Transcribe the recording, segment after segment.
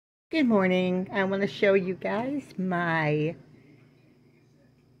Good morning. I want to show you guys my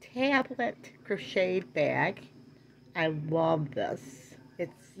tablet crochet bag. I love this.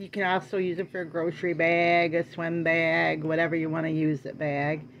 You can also use it for a grocery bag, a swim bag, whatever you want to use it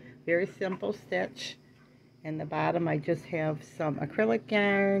bag. Very simple stitch. In the bottom I just have some acrylic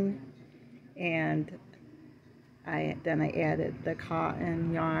yarn, and then I added the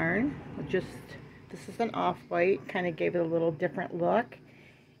cotton yarn. This is an off-white, kind of gave it a little different look.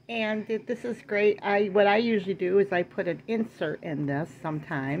 And this is great. What I usually do is I put an insert in this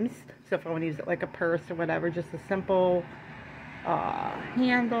sometimes. So if I want to use it like a purse or whatever, just a simple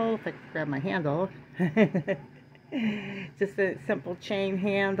handle. If I can grab my handle. Just a simple chain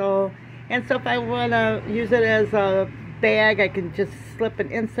handle. And so if I want to use it as a bag, I can just slip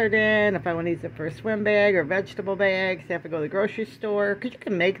an insert in. If I want to use it for a swim bag or vegetable bag, say if I go to the grocery store, because you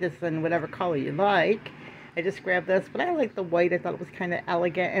can make this in whatever color you like. I just grabbed this, but I like the white. I thought it was kind of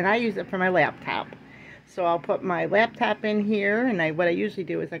elegant, and I use it for my laptop. So I'll put my laptop in here, and what I usually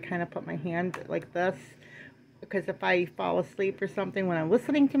do is I kind of put my hand like this, because if I fall asleep or something when I'm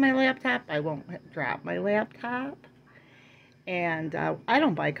listening to my laptop, I won't drop my laptop. And I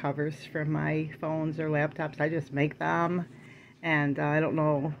don't buy covers for my phones or laptops. I just make them, and I don't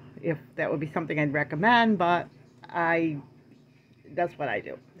know if that would be something I'd recommend, but that's what I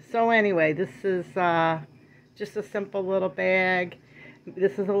do. So anyway, this is just a simple little bag.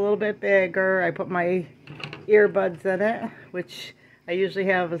 This is a little bit bigger. I put my earbuds in it, which I usually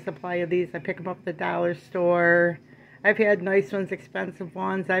have a supply of these. I pick them up at the dollar store. I've had nice ones, expensive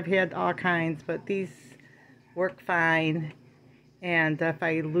ones. I've had all kinds, but these work fine. And if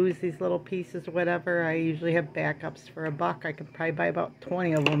I lose these little pieces or whatever, I usually have backups for $1. I could probably buy about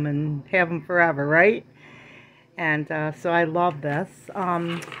 20 of them and have them forever, right? And so I love this.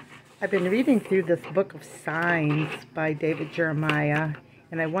 I've been reading through this book of signs by David Jeremiah,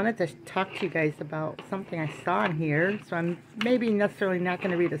 and I wanted to talk to you guys about something I saw in here. So I'm maybe necessarily not going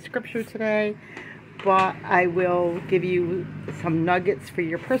to read a scripture today, but I will give you some nuggets for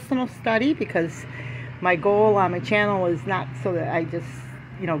your personal study, because my goal on my channel is not so that I just,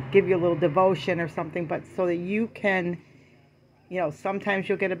 give you a little devotion or something, but so that you can, sometimes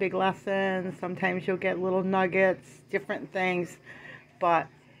you'll get a big lesson, sometimes you'll get little nuggets, different things. But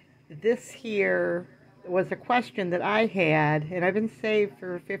this here was a question that I had, and I've been saved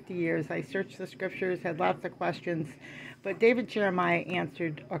for 50 years. I searched the scriptures, had lots of questions, but David Jeremiah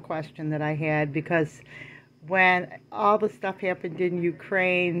answered a question that I had, because when all the stuff happened in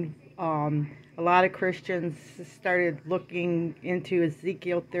Ukraine, a lot of Christians started looking into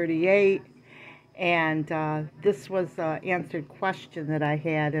Ezekiel 38, and this was an answered question that I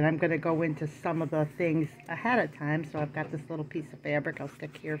had, and I'm going to go into some of the things ahead of time. So I've got this little piece of fabric I'll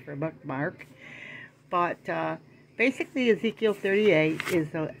stick here for a bookmark. But basically Ezekiel 38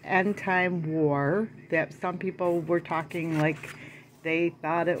 is an end-time war that some people were talking like they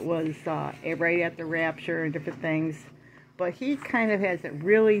thought it was right at the rapture and different things. But he kind of has it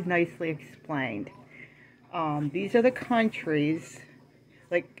really nicely explained. These are the countries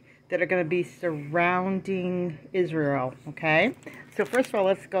that are going to be surrounding Israel, okay? So first of all,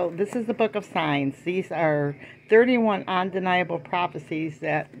 let's go. This is the book of signs. These are 31 undeniable prophecies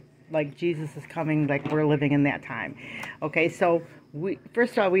that, like, Jesus is coming, like we're living in that time. Okay, so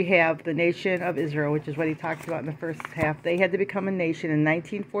first of all, we have the nation of Israel, which is what he talks about in the first half. They had to become a nation in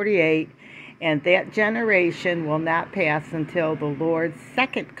 1948, and that generation will not pass until the Lord's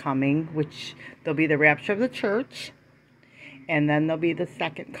second coming, which there'll be the rapture of the church, and then there'll be the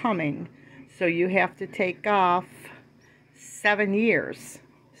second coming. So you have to take off 7 years,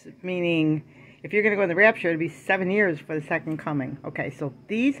 meaning if you're going to go in the rapture, it'll be 7 years for the second coming. Okay, so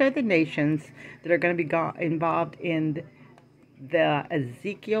these are the nations that are going to be involved in the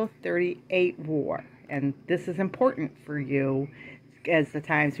Ezekiel 38 war. And this is important for you as the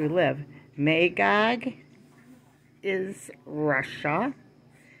times we live. Magog is Russia.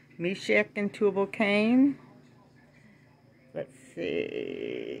 Meshach and Tubal-Cain. Let's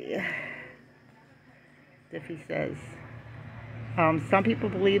see if he says. Some people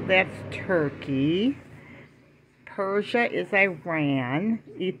believe that's Turkey. Persia is Iran.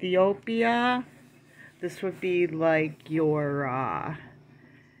 Ethiopia, this would be like your,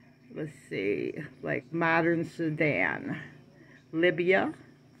 let's see, like modern Sudan. Libya.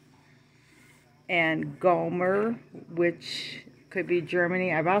 And Gomer, which could be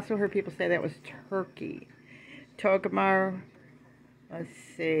Germany. I've also heard people say that was Turkey. Togmar, let's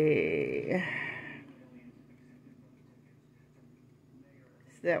see.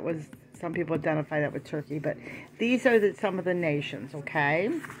 That was, some people identify that with Turkey, but these are some of the nations, okay?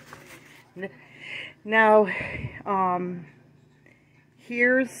 Now,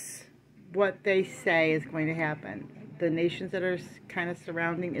 here's what they say is going to happen. The nations that are kind of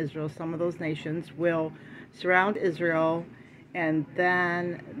surrounding Israel, some of those nations will surround Israel, and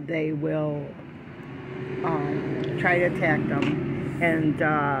then they will try to attack them. And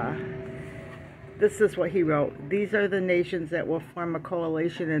this is what he wrote. These are the nations that will form a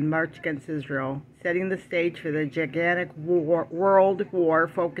coalition and march against Israel, setting the stage for the gigantic world war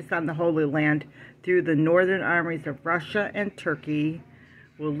focused on the Holy Land through the northern armies of Russia and Turkey.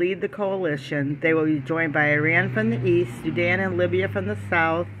 Will lead the coalition. They will be joined by Iran from the east, Sudan and Libya from the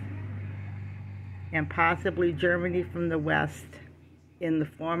south, and possibly Germany from the west, in the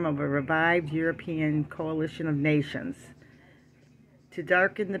form of a revived European coalition of nations. To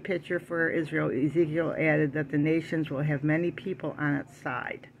darken the picture for Israel, Ezekiel added that the nations will have many people on its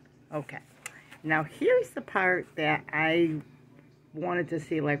side. Okay, now here's the part that I wanted to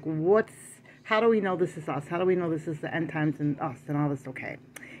see, like, how do we know this is us? How do we know this is the end times and us and all this? Okay.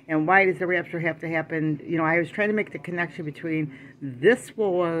 And why does the rapture have to happen? You know, I was trying to make the connection between this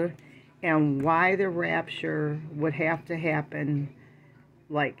war and why the rapture would have to happen,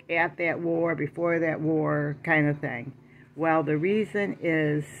 like at that war, before that war, kind of thing. Well, the reason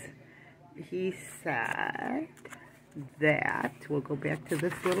is, he said that, we'll go back to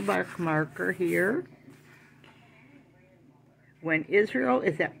this little marker here. When Israel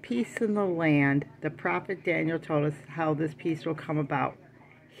is at peace in the land, the prophet Daniel told us how this peace will come about.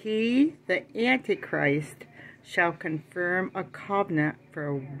 He, the Antichrist, shall confirm a covenant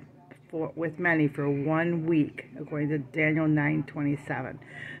with many for 1 week, according to Daniel 9:27.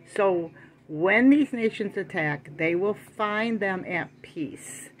 So when these nations attack, they will find them at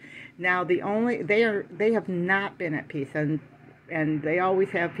peace. Now they have not been at peace, and they always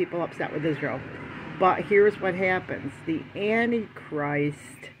have people upset with Israel. But here's what happens. The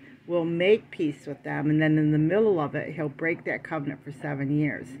Antichrist will make peace with them, and then in the middle of it, he'll break that covenant for 7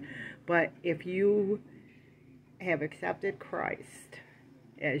 years. But if you have accepted Christ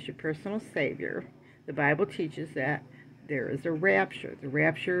as your personal Savior, the Bible teaches that there is a rapture. The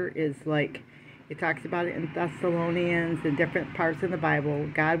rapture is like, it talks about it in Thessalonians and different parts in the Bible.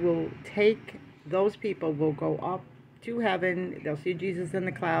 God will take those people, will go up to heaven, they'll see Jesus in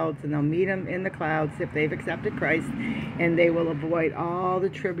the clouds, and they'll meet him in the clouds if they've accepted Christ, and they will avoid all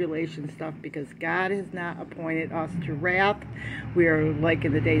the tribulation stuff, because God has not appointed us to wrath. We are like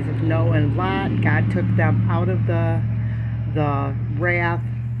in the days of Noah and Lot. God took them out of the wrath,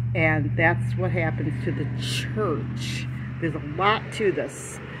 and that's what happens to the church. There's a lot to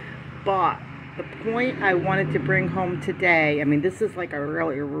this, but the point I wanted to bring home today, I mean, this is like a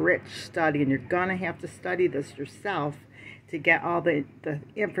really rich study, and you're going to have to study this yourself to get all the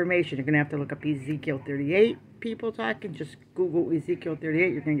information. You're going to have to look up Ezekiel 38, people talking. Just Google Ezekiel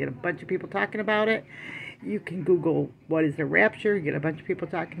 38. You're going to get a bunch of people talking about it. You can Google what is the rapture. You get a bunch of people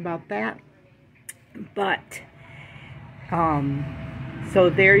talking about that. But, so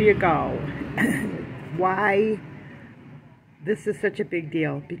there you go. Why this is such a big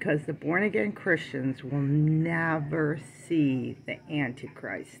deal, because the born-again Christians will never see the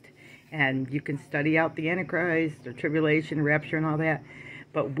Antichrist. And you can study out the Antichrist, the tribulation, rapture, and all that,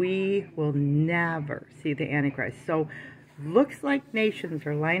 but we will never see the Antichrist. So, looks like nations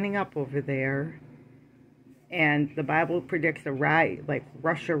are lining up over there, and the Bible predicts a rise, like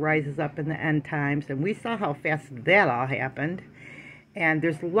Russia rises up in the end times, and we saw how fast that all happened. And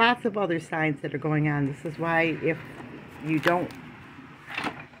there's lots of other signs that are going on. This is why, if you don't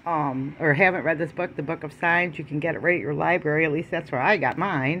or haven't read this book, the Book of Signs, you can get it right at your library. At least that's where I got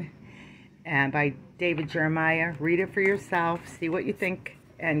mine. And by David Jeremiah. Read it for yourself, see what you think,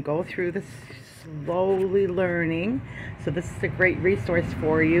 and go through this slowly learning. So this is a great resource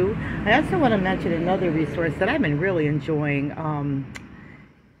for you. I also want to mention another resource that I've been really enjoying.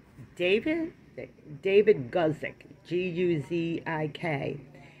 David Guzik, Guzik.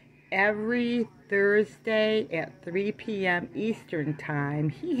 Every Thursday at 3 p.m. Eastern Time,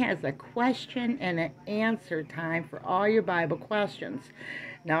 he has a question and an answer time for all your Bible questions.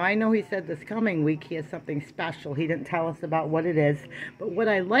 Now, I know he said this coming week he has something special. He didn't tell us about what it is, but what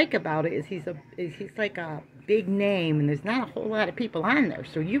I like about it is he's like a big name, and there's not a whole lot of people on there,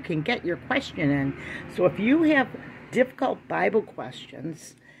 so you can get your question in. So if you have difficult Bible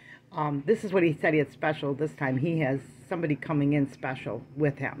questions, this is what he said he had special this time. He has somebody coming in special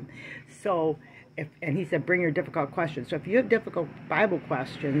with him. So, and he said, bring your difficult questions. So if you have difficult Bible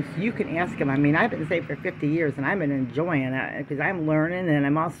questions, you can ask him. I mean, I've been saved for 50 years, and I've been enjoying it because I'm learning, and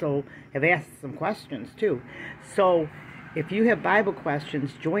I'm also have asked some questions too. So if you have Bible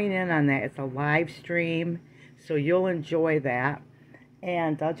questions, join in on that. It's a live stream, so you'll enjoy that.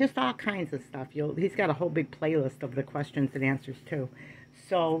 And just all kinds of stuff. He's got a whole big playlist of the questions and answers too.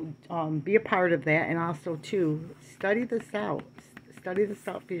 So be a part of that, and also too, study this out. Study this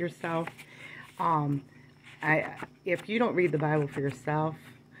out for yourself. If you don't read the Bible for yourself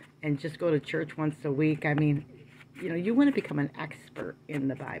and just go to church once a week, I mean, you want to become an expert in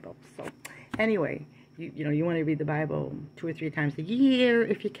the Bible. So anyway, you want to read the Bible 2 or 3 times a year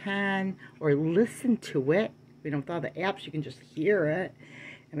if you can, or listen to it. With all the apps, you can just hear it.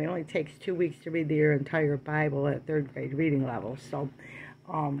 I mean, it only takes 2 weeks to read the entire Bible at 3rd grade reading level. So,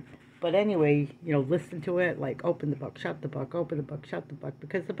 but anyway, listen to it, like open the book, shut the book, open the book, shut the book,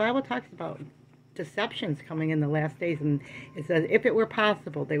 because the Bible talks about deceptions coming in the last days, and it says if it were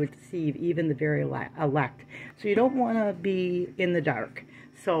possible, they would deceive even the very elect. So you don't want to be in the dark.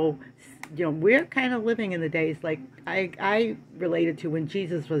 So, we're kind of living in the days like I related to when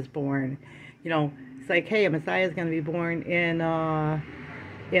Jesus was born. It's like, hey, a Messiah is going to be born in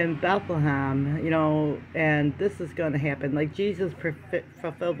Bethlehem, and this is going to happen. Like, Jesus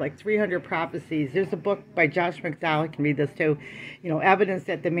fulfilled like 300 prophecies. There's a book by Josh McDowell, you can read this too, Evidence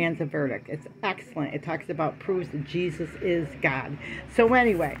That Demands a Verdict. It's excellent. It talks about proofs that Jesus is God. So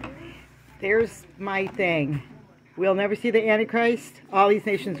anyway, there's my thing. We'll never see the Antichrist. All these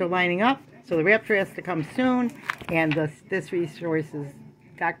nations are lining up, so the rapture has to come soon, and this resource is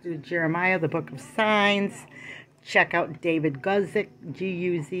Dr. Jeremiah, the Book of Signs. Check out David Guzik,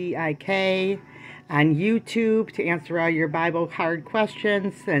 Guzik, on YouTube to answer all your Bible hard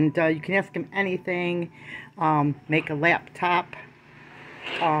questions. And you can ask him anything. Make a laptop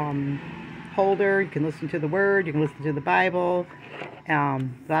holder. You can listen to the Word. You can listen to the Bible.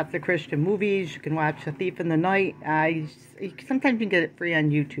 Lots of Christian movies. You can watch A Thief in the Night. Sometimes you can get it free on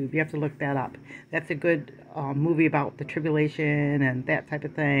YouTube. You have to look that up. That's a good movie about the tribulation and that type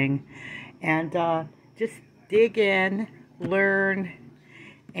of thing. And just dig in, learn,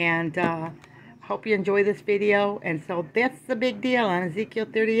 and hope you enjoy this video. And so that's the big deal on Ezekiel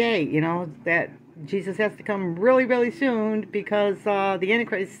 38, that Jesus has to come really, really soon, because the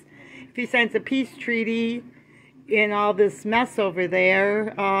Antichrist, if he signs a peace treaty in all this mess over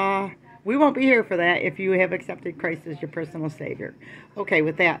there, we won't be here for that if you have accepted Christ as your personal Savior. Okay,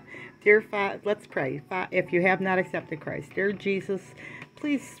 with that, dear Father, let's pray. If you have not accepted Christ, dear Jesus,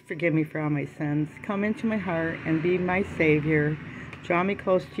 please forgive me for all my sins. Come into my heart and be my Savior. Draw me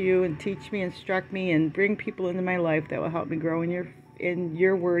close to you and teach me, instruct me, and bring people into my life that will help me grow in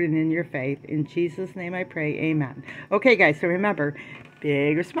your word and in your faith. In Jesus' name I pray, amen. Okay, guys, so remember,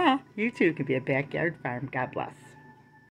 big or small, you too can be a backyard farm. God bless.